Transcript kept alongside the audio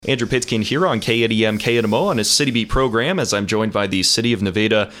Andrew Pitkin here on KADM KNMO on his City Beat program as I'm joined by the City of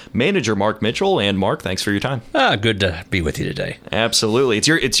Nevada manager, Mark Mitchell. And Mark, thanks for your time. Good to be with you today. Absolutely.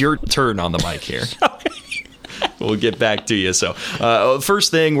 It's your turn on the mic here. We'll get back to you. So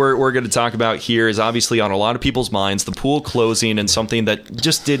first thing we're going to talk about here is obviously on a lot of people's minds, the pool closing, and something that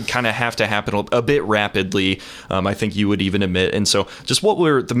just did kind of have to happen a bit rapidly, I think you would even admit. And so just what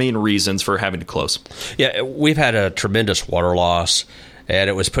were the main reasons for having to close? Yeah, we've had a tremendous water loss, and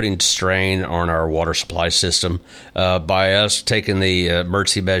it was putting strain on our water supply system. By us taking the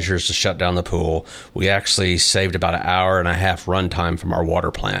emergency measures to shut down the pool, we actually saved about an hour and a half runtime from our water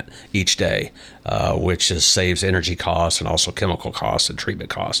plant each day, which saves energy costs and also chemical costs and treatment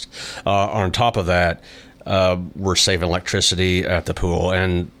costs. On top of that, we're saving electricity at the pool.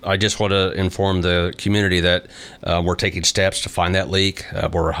 And I just want to inform the community that we're taking steps to find that leak.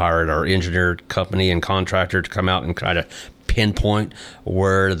 We're hired our engineer company and contractor to come out and kind of pinpoint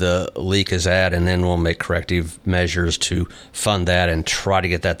where the leak is at, and then we'll make corrective measures to fund that and try to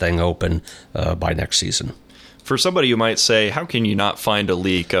get that thing open by next season. For somebody who might say, how can you not find a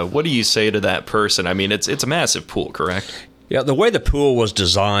leak? What do you say to that person? I mean, it's a massive pool, correct? Yeah, the way the pool was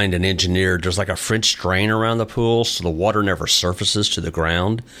designed and engineered, there's like a French drain around the pool, so the water never surfaces to the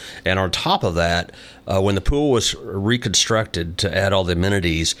ground. And on top of that, when the pool was reconstructed to add all the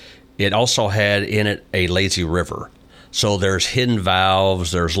amenities, it also had in it a lazy river. So there's hidden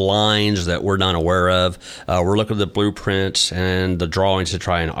valves, there's lines that we're not aware of. We're looking at the blueprints and the drawings to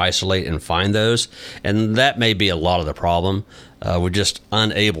try and isolate and find those. And that may be a lot of the problem. We're just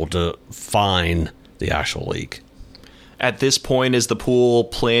unable to find the actual leak. At this point, is the pool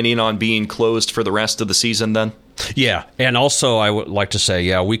planning on being closed for the rest of the season then? Yeah, and also I would like to say,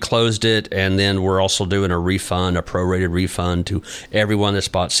 yeah, we closed it, and then we're also doing a refund, a prorated refund to everyone that's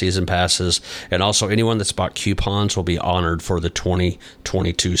bought season passes, and also anyone that's bought coupons will be honored for the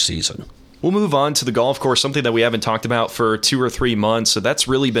 2022 season. We'll move on to the golf course, something that we haven't talked about for 2 or 3 months. So that's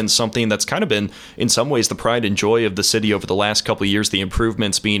really been something that's kind of been, in some ways, the pride and joy of the city over the last couple of years, the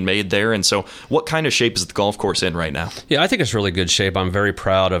improvements being made there. And so what kind of shape is the golf course in right now? Yeah, I think it's really good shape. I'm very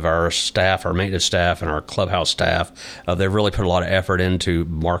proud of our staff, our maintenance staff, and our clubhouse staff. They've really put a lot of effort into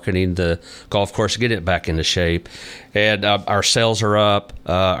marketing the golf course, getting it back into shape. And our sales are up.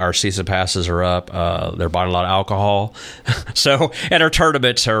 Our season passes are up. They're buying a lot of alcohol. And our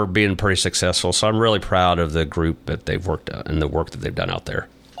tournaments are being pretty successful. So I'm really proud of the group that they've worked and the work that they've done out there.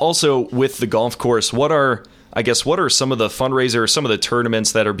 Also, with the golf course, what are some of the fundraisers, some of the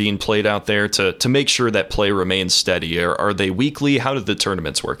tournaments that are being played out there to make sure that play remains steady? Are they weekly? How do the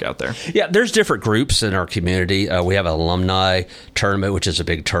tournaments work out there? Yeah, there's different groups in our community. We have an alumni tournament, which is a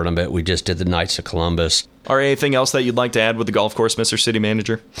big tournament. We just did the Knights of Columbus. Or anything else that you'd like to add with the golf course, Mr. City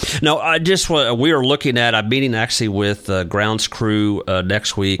Manager? No, we are looking at, I'm meeting actually with grounds crew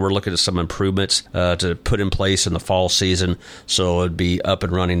next week. We're looking at some improvements to put in place in the fall season, so it'd be up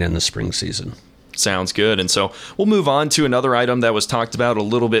and running in the spring season. Sounds good. And so we'll move on to another item that was talked about a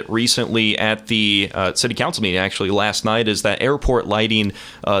little bit recently at the city council meeting, actually last night, is that airport lighting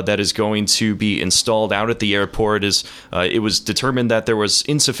that is going to be installed out at the airport. It was determined that there was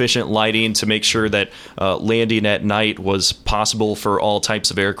insufficient lighting to make sure that landing at night was possible for all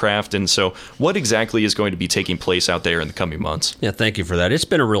types of aircraft. And so what exactly is going to be taking place out there in the coming months? Yeah, thank you for that. It's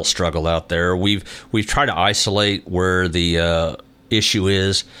been a real struggle out there. We've tried to isolate where the issue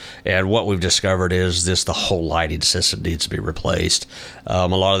is, and what we've discovered is the whole lighting system needs to be replaced. A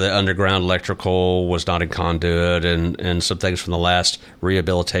lot of the underground electrical was not in conduit, and some things from the last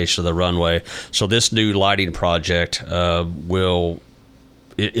rehabilitation of the runway. So this new lighting project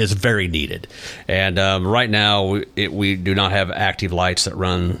is very needed. And right now, we do not have active lights that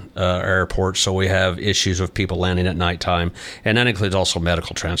run our airport, so we have issues with people landing at nighttime, and that includes also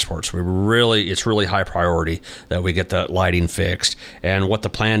medical transport. So it's really high priority that we get the lighting fixed. And what the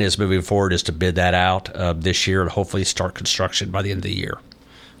plan is moving forward is to bid that out this year and hopefully start construction by the end of the year.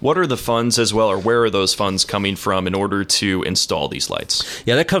 What are the funds as well, or where are those funds coming from in order to install these lights?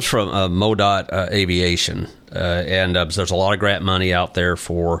 Yeah, that comes from MoDOT Aviation. And there's a lot of grant money out there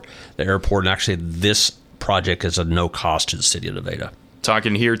for the airport. And actually, this project is of no cost to the city of Nevada.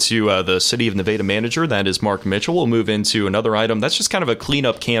 Talking here to the City of Nevada manager, that is Mark Mitchell. We'll move into another item. That's just kind of a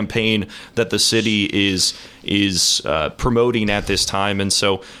cleanup campaign that the city is promoting at this time. And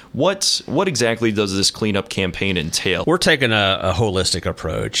so what exactly does this cleanup campaign entail? We're taking a holistic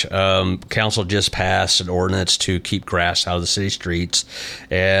approach. Council just passed an ordinance to keep grass out of the city streets.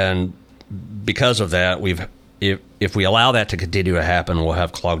 And because of that, if we allow that to continue to happen, we'll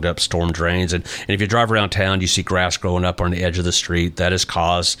have clogged up storm drains. And if you drive around town, you see grass growing up on the edge of the street. That is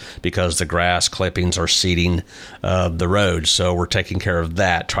caused because the grass clippings are seeding the road. So we're taking care of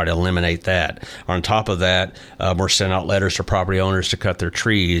that, try to eliminate that. On top of that, we're sending out letters to property owners to cut their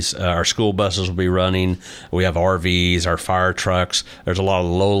trees. Our school buses will be running. We have RVs, our fire trucks. There's a lot of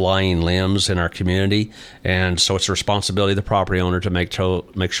low-lying limbs in our community. And so it's the responsibility of the property owner to make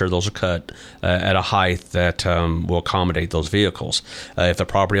sure those are cut at a height that will accommodate those vehicles. If the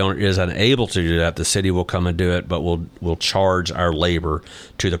property owner is unable to do that, the city will come and do it, but we'll charge our labor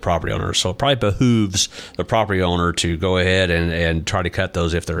to the property owner. So it probably behooves the property owner to go ahead and try to cut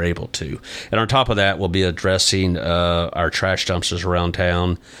those if they're able to. And on top of that, we'll be addressing our trash dumpsters around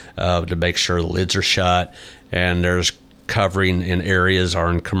town to make sure the lids are shut, and there's covering in areas are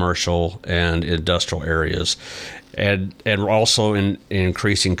in commercial and industrial areas. And we're also in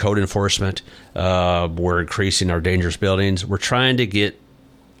increasing code enforcement. We're increasing our dangerous buildings. We're trying to get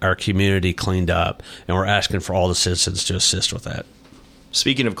our community cleaned up, and we're asking for all the citizens to assist with that.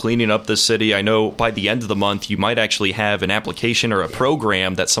 Speaking of cleaning up the city, I know by the end of the month you might actually have an application or a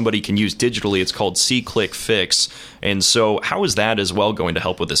program that somebody can use digitally. It's called See-Click Fix. And so how is that as well going to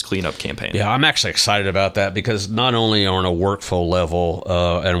help with this cleanup campaign? Yeah, I'm actually excited about that because not only on a workflow level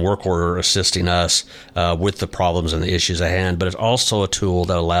and work order assisting us with the problems and the issues at hand, but it's also a tool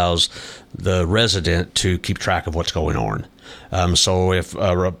that allows the resident to keep track of what's going on. So if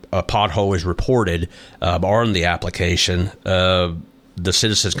a pothole is reported on the application, the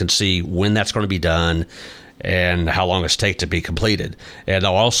citizens can see when that's going to be done and how long it's take to be completed. And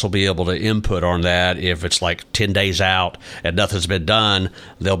they'll also be able to input on that. If it's like 10 days out and nothing's been done,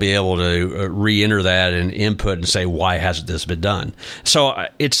 they'll be able to re-enter that and input and say, why hasn't this been done? So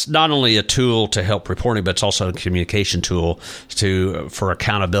it's not only a tool to help reporting, but it's also a communication tool for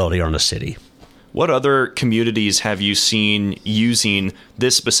accountability on the city. What other communities have you seen using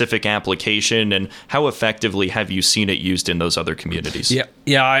this specific application, and how effectively have you seen it used in those other communities?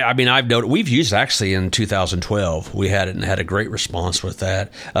 Yeah. I mean, I've noted we've used it actually in 2012. We had it and had a great response with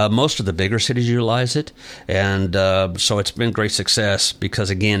that. Most of the bigger cities utilize it, and so it's been great success because,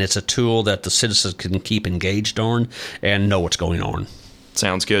 again, it's a tool that the citizens can keep engaged on and know what's going on.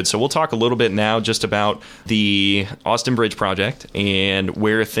 Sounds good. So we'll talk a little bit now just about the Austin Bridge project and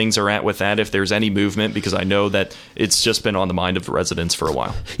where things are at with that, if there's any movement, because I know that it's just been on the mind of the residents for a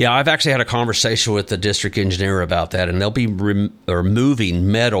while. Yeah, I've actually had a conversation with the district engineer about that, and they'll be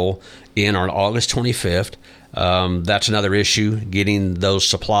removing metal in on August 25th. That's another issue, getting those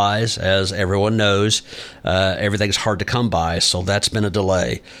supplies. As everyone knows, everything's hard to come by, so that's been a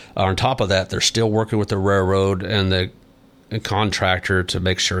delay. On top of that, they're still working with the railroad and the contractor to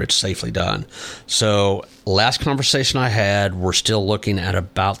make sure it's safely done. So last conversation I had, we're still looking at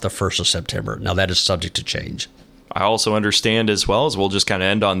about the 1st of September. Now that is subject to change. I also understand as well, as we'll just kind of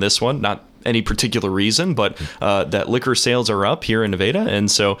end on this one, not any particular reason, but that liquor sales are up here in Nevada, and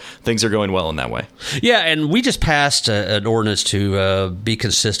so things are going well in that way. Yeah, and we just passed an ordinance to be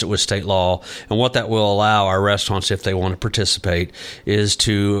consistent with state law, and what that will allow our restaurants, if they want to participate, is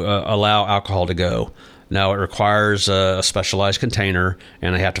to allow alcohol to go. Now, it requires a specialized container,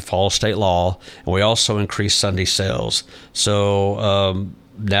 and they have to follow state law. And we also increase Sunday sales. So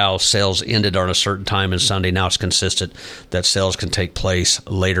now sales ended on a certain time on Sunday. Now it's consistent that sales can take place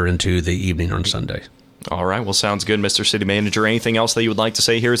later into the evening on Sunday. All right. Well, sounds good, Mr. City Manager. Anything else that you would like to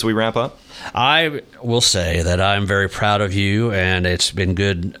say here as we wrap up? I will say that I'm very proud of you, and it's been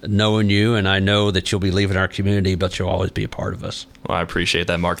good knowing you, and I know that you'll be leaving our community, but you'll always be a part of us. Well, I appreciate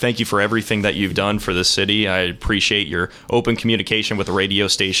that, Mark. Thank you for everything that you've done for the city. I appreciate your open communication with the radio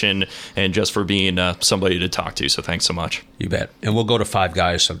station and just for being somebody to talk to. So thanks so much. You bet. And we'll go to Five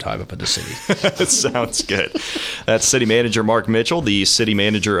Guys sometime up in the city. Sounds good. That's City Manager Mark Mitchell, the City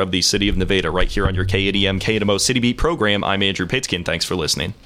Manager of the City of Nevada, right here on your KADM KNMO City Beat program. I'm Andrew Pitskin. Thanks for listening.